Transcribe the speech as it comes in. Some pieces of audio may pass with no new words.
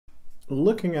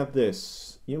Looking at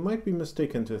this, you might be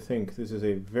mistaken to think this is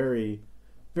a very,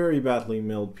 very badly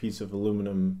milled piece of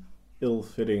aluminum,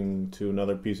 ill-fitting to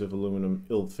another piece of aluminum,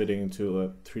 ill-fitting to a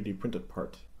 3D printed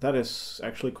part. That is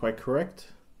actually quite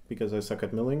correct, because I suck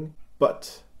at milling.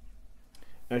 But,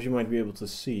 as you might be able to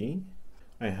see,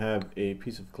 I have a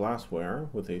piece of glassware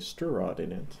with a stir rod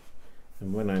in it.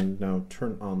 And when I now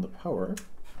turn on the power,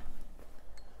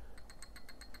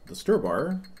 the stir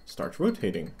bar starts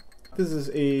rotating. This is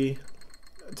a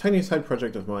tiny side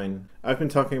project of mine. I've been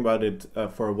talking about it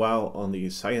for a while on the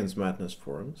Sciencemadness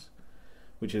forums,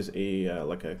 which is a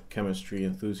like a chemistry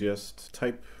enthusiast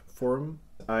type forum.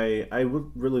 I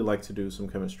would really like to do some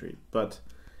chemistry, but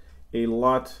a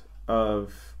lot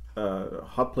of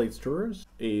hot plate stirrers,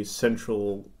 a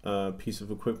central piece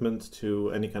of equipment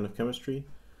to any kind of chemistry,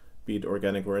 be it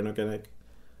organic or inorganic,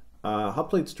 hot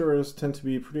plate stirrers tend to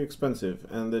be pretty expensive,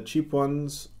 and the cheap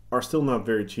ones are still not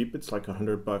very cheap. It's like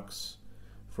 $100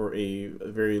 for a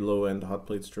very low-end hot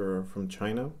plate stirrer from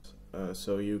China.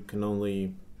 So you can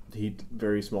only heat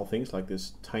very small things like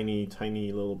this tiny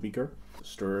little beaker. The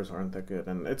stirrers aren't that good,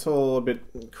 and it's all a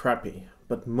bit crappy.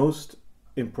 But most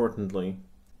importantly,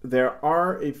 there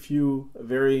are a few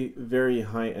very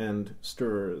high-end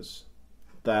stirrers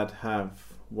that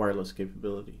have wireless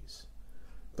capabilities,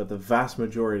 but the vast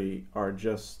majority are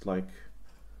just like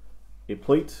a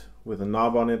plate with a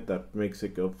knob on it that makes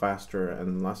it go faster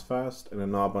and less fast, and a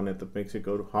knob on it that makes it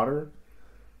go hotter.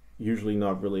 Usually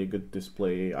not really a good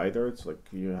display either. It's like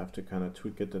you have to kind of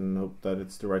tweak it and hope that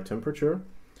it's the right temperature.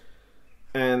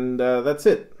 And that's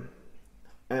it.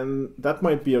 And that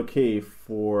might be okay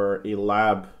for a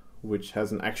lab which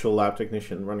has an actual lab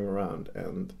technician running around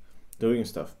and doing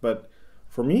stuff. But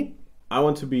for me, I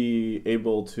want to be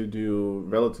able to do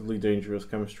relatively dangerous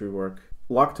chemistry work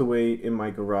locked away in my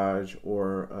garage,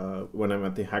 or when I'm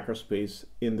at the hackerspace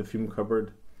in the fume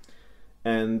cupboard,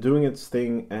 and doing its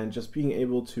thing, and just being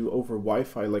able to, over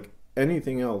Wi-Fi, like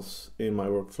anything else in my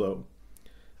workflow,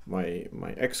 my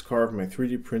X-Carve, my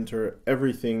 3D printer,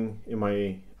 everything in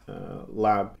my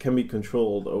lab can be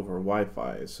controlled over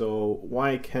Wi-Fi. So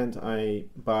why can't I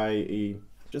buy a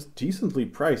just decently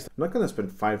priced? I'm not going to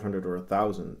spend 500 or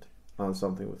 1,000 on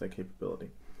something with that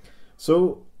capability.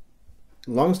 So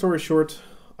long story short,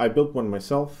 I built one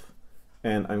myself,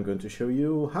 and I'm going to show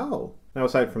you how. Now,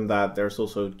 aside from that, there's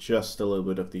also just a little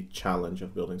bit of the challenge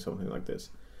of building something like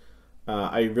this.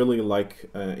 I really like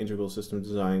integral system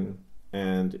design,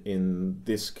 and in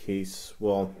this case,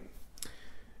 well,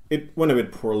 it went a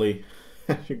bit poorly,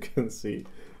 as you can see.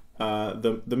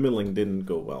 The milling didn't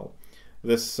go well.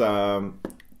 This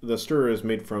the stirrer is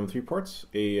made from 3 parts.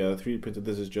 A 3D printed.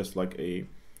 This is just like a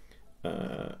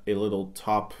little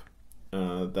top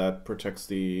that protects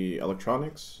the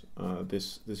electronics.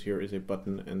 This here is a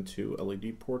button and 2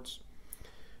 LED ports.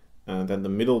 And then the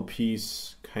middle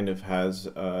piece kind of has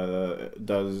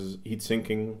does heat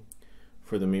sinking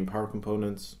for the main power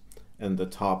components, and the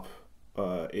top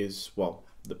is, well,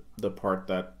 the part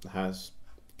that has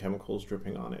chemicals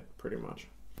dripping on it, pretty much.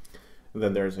 And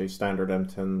then there's a standard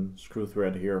M10 screw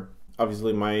thread here.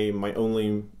 Obviously, my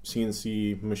only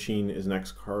CNC machine is an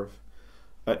X-Carve.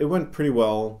 It went pretty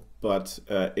well, but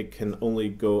it can only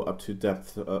go up to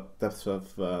depths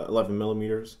of 11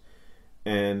 millimeters,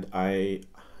 and I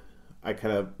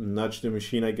kind of nudged the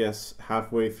machine, I guess,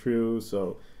 halfway through,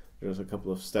 so there's a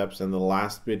couple of steps, and the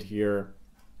last bit here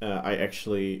I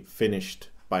actually finished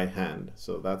by hand,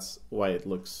 so that's why it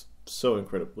looks so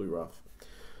incredibly rough.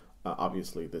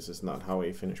 Obviously, this is not how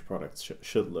a finished product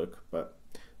should look, but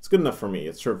it's good enough for me.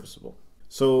 It's serviceable.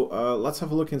 So let's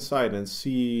have a look inside and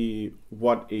see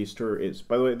what a stirrer is.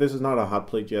 By the way, this is not a hot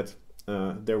plate yet.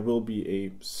 There will be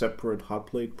a separate hot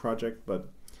plate project, but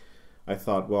I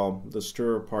thought, well, the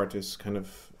stirrer part is kind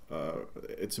of,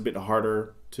 it's a bit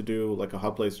harder to do. Like a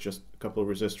hot plate is just a couple of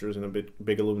resistors and a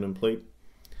big aluminum plate.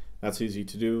 That's easy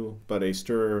to do, but a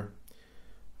stirrer,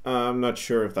 I'm not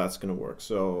sure if that's going to work.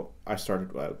 So I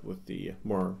started out with the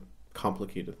more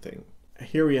complicated thing.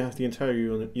 Here we have the entire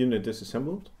unit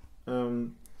disassembled.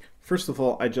 First of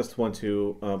all, I just want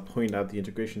to point out the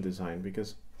integration design,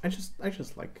 because I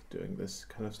just like doing this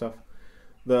kind of stuff.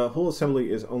 The whole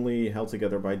assembly is only held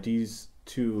together by these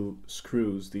 2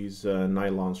 screws, these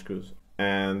nylon screws,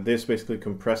 and this basically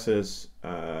compresses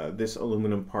this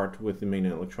aluminum part with the main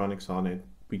electronics on it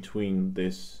between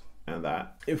this and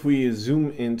that. If we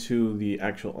zoom into the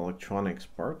actual electronics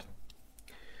part,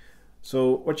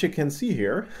 so what you can see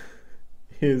here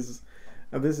is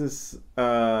this is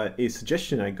a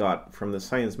suggestion I got from the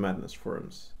Sciencemadness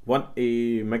forums. What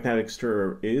a magnetic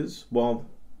stirrer is, well,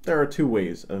 there are two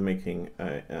ways of making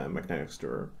a magnetic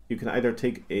stirrer. You can either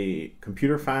take a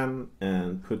computer fan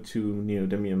and put two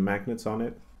neodymium magnets on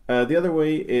it. The other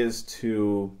way is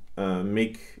to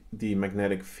make the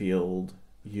magnetic field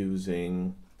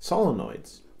using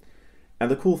solenoids. And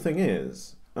the cool thing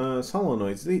is,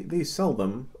 solenoids, they sell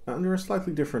them under a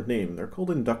slightly different name. They're called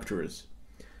inductors,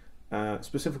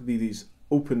 specifically these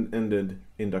open-ended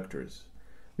inductors.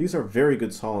 These are very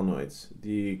good solenoids.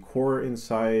 The core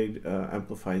inside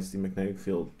amplifies the magnetic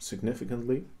field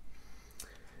significantly.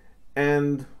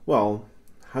 And, well,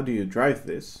 how do you drive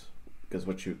this? Because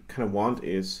what you kind of want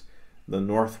is the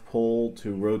North Pole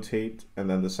to rotate and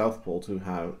then the South Pole to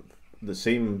have the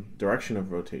same direction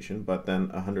of rotation, but then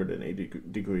 180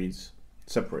 degrees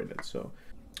separated. So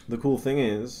the cool thing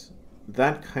is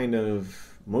that kind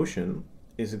of motion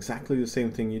is exactly the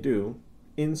same thing you do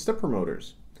in stepper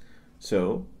motors.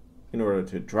 So in order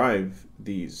to drive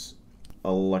these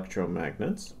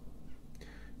electromagnets,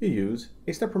 you use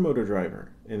a stepper motor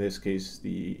driver. In this case,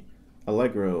 the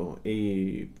Allegro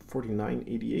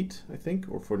A4988, I think,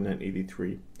 or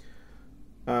 4983.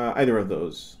 Either of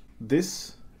those.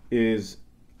 This is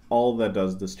all that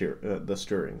does the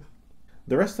stirring.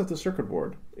 The rest of the circuit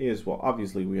board is, well,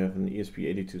 obviously we have an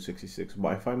ESP8266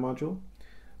 Wi-Fi module.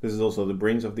 This is also the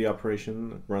brains of the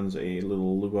operation. It runs a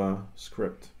little Lua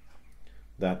script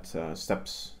that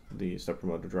steps the stepper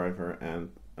motor driver and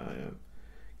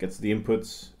gets the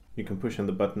inputs. You can push on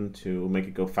the button to make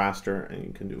it go faster, and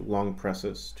you can do long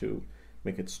presses to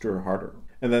make it stir harder.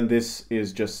 And then this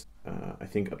is just, I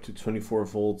think, up to 24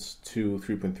 volts to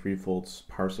 3.3 volts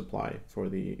power supply for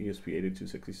the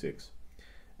ESP8266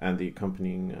 and the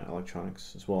accompanying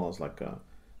electronics, as well as like a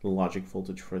logic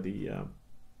voltage for the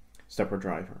stepper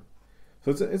driver.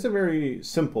 So it's a very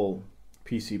simple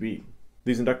PCB.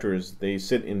 These inductors, they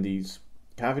sit in these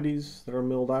cavities that are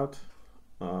milled out.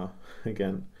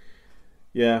 Again,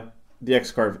 yeah, the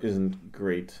X-Carve isn't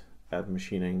great at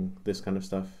machining this kind of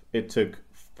stuff. It took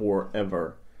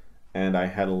forever, and I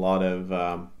had a lot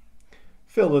of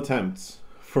failed attempts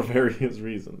for various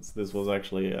reasons. This was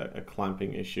actually a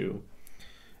clamping issue.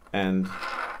 And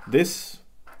this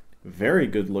very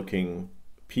good looking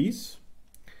piece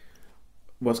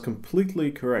was completely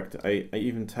correct. I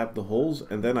even tapped the holes,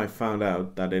 and then I found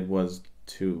out that it was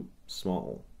too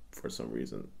small for some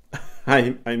reason.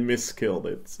 I miskilled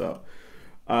it, so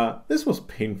this was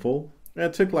painful.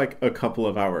 It took like a couple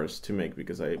of hours to make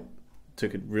because I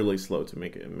took it really slow to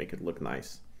make it look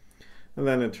nice, and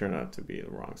then it turned out to be the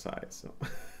wrong size.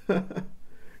 So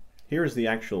here's the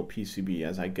actual PCB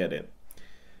as I get it,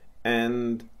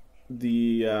 and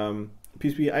the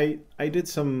PCB, I did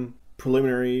some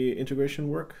preliminary integration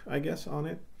work, I guess, on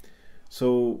it.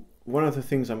 So one of the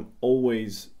things I'm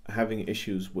always having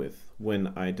issues with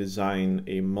when I design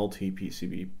a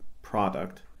multi-PCB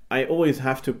product, I always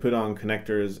have to put on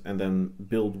connectors and then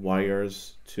build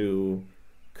wires to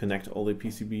connect all the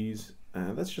PCBs.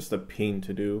 That's just a pain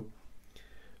to do.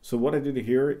 So what I did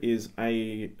here is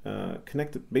I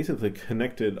basically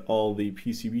connected all the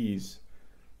PCBs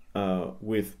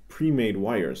with pre-made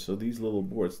wires. So these little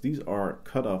boards, these are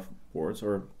cut-off boards,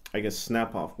 or I guess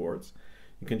snap-off boards.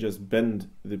 You can just bend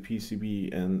the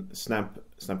PCB and snap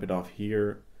it off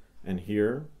here and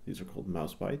here. These are called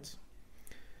mouse bites.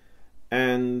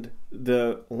 And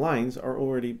the lines are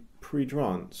already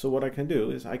pre-drawn. So what I can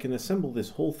do is I can assemble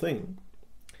this whole thing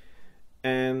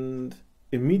and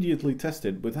immediately test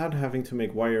it without having to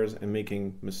make wires and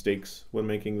making mistakes when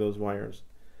making those wires.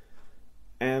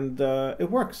 And it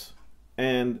works.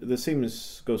 And the same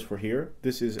goes for here.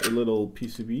 This is a little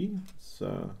PCB, it's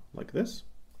like this,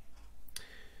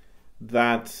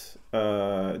 that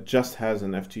just has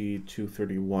an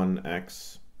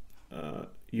FT231X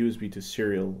USB to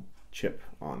serial chip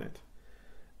on it.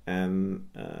 And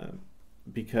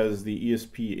because the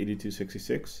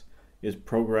ESP8266 is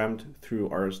programmed through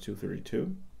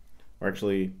RS-232, or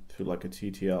actually through like a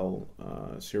TTL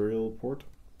serial port,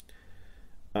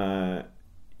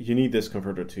 you need this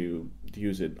converter to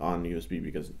use it on USB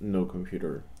because no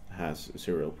computer has a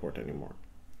serial port anymore.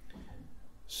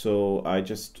 So I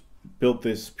just built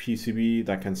this PCB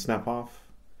that can snap off.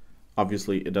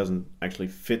 Obviously it doesn't actually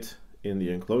fit in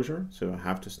the enclosure, so I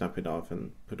have to snap it off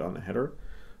and put on a header.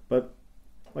 But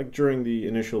like during the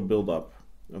initial build-up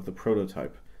of the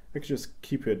prototype, I could just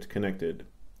keep it connected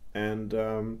and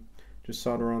just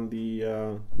solder on the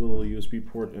little USB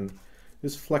port, and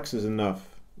this flexes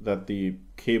enough that the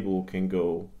cable can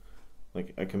go,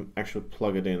 like I can actually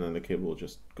plug it in and the cable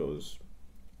just goes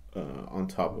on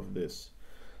top of this.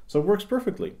 So it works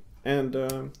perfectly. And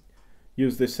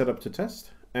use this setup to test,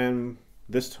 and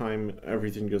this time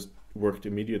everything just worked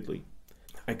immediately.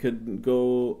 I could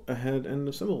go ahead and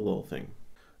assemble the whole thing.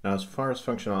 Now, as far as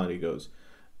functionality goes,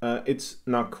 it's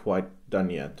not quite done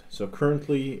yet. So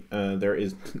currently there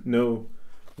is no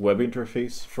web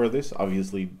interface for this.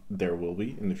 Obviously there will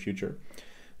be in the future.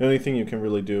 The only thing you can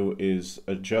really do is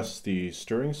adjust the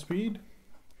stirring speed.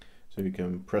 So you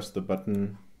can press the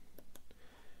button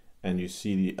and you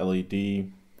see the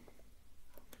LED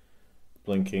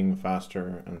blinking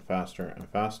faster and faster and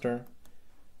faster.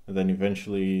 And then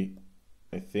eventually,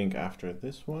 I think after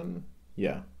this one,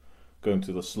 yeah, going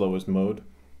to the slowest mode,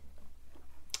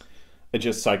 it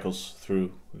just cycles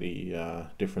through the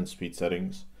different speed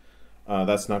settings.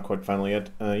 That's not quite final yet.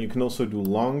 You can also do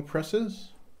long presses,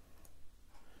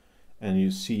 and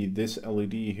you see this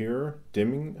LED here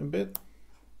dimming a bit,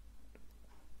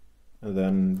 and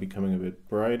then becoming a bit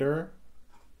brighter.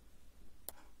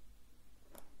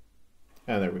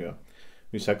 And there we go.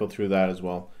 We cycled through that as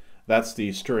well. That's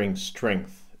the stirring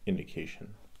strength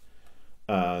indication.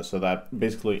 So that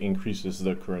basically increases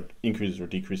or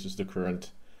decreases the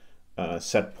current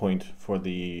set point for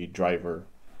the driver,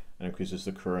 and increases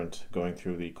the current going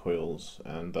through the coils,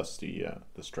 and thus the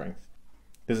strength.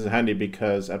 This is handy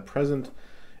because at present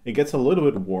it gets a little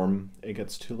bit warm. It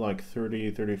gets to like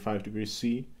 30-35 degrees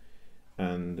C,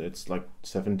 and it's like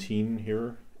 17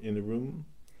 here in the room.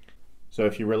 So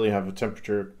if you really have a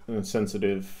temperature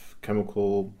sensitive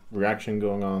chemical reaction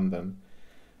going on, then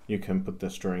you can put the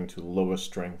stirring to the lowest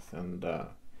strength and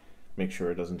make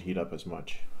sure it doesn't heat up as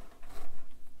much.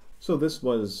 So this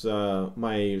was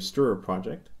my stirrer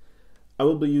project. I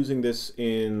will be using this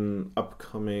in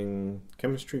upcoming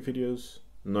chemistry videos.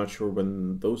 I'm not sure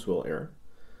when those will air.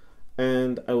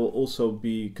 And I will also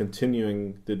be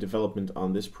continuing the development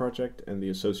on this project and the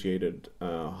associated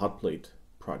hot plate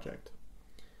project.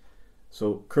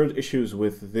 So current issues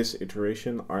with this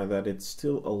iteration are that it's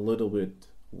still a little bit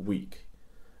weak.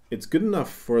 It's good enough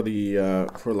for the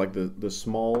the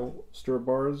small stir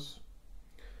bars,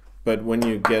 but when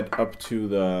you get up to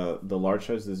the large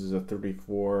size, this is a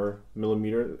 34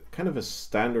 millimeter, kind of a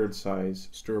standard size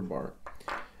stir bar.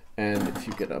 And if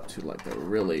you get up to like the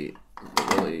really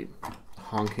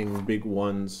honking big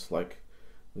ones, like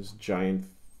this giant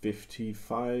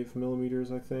 55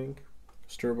 millimeters, I think,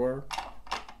 stir bar,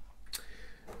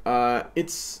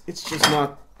 it's just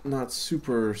not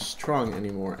super strong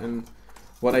anymore. And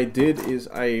what I did is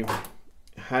I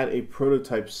had a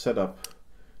prototype set up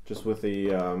just with a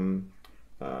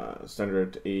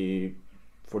standard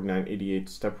A4988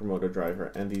 stepper motor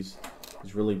driver and these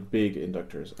really big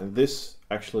inductors, and this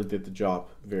actually did the job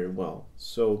very well.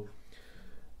 So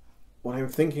what I'm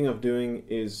thinking of doing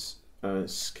is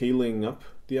scaling up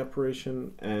the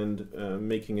operation and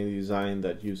making a design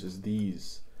that uses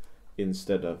these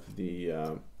instead of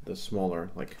the smaller.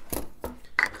 Like,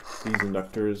 these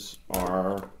inductors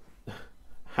are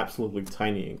absolutely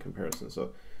tiny in comparison,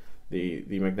 so the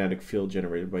magnetic field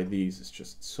generated by these is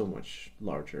just so much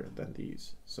larger than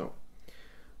these. So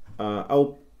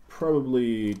I'll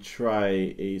probably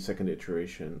try a second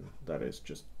iteration that is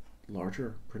just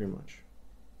larger, pretty much.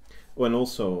 Oh, and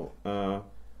also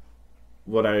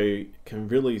what I can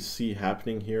really see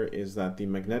happening here is that the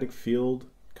magnetic field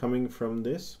coming from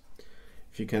this,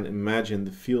 if you can imagine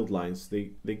the field lines,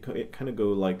 they kind of go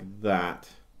like that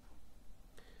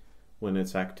when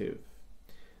it's active.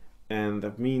 And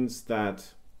that means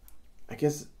that, I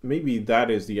guess maybe that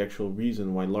is the actual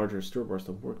reason why larger stir bars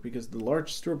don't work, because the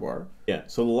large stir bar,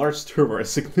 so the large stir bar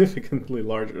is significantly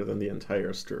larger than the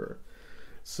entire stirrer.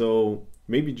 So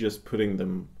maybe just putting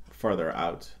them farther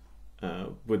out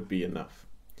would be enough.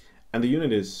 And the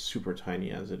unit is super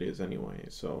tiny as it is anyway,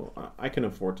 so I can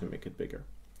afford to make it bigger.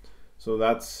 So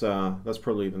that's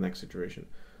probably the next iteration.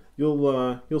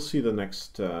 You'll see the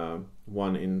next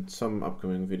one in some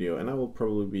upcoming video, and I will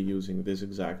probably be using this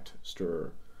exact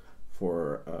stirrer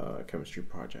for chemistry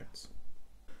projects.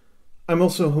 I'm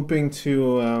also hoping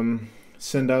to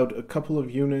send out a couple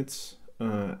of units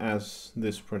as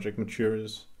this project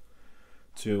matures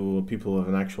to people of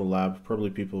an actual lab, probably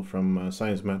people from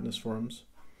Sciencemadness forums,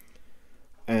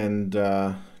 and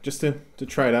just to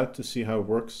try it out to see how it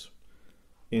works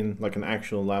in like an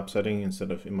actual lab setting instead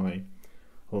of in my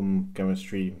home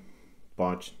chemistry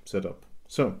botch setup.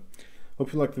 So,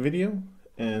 hope you liked the video,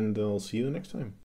 and I'll see you next time.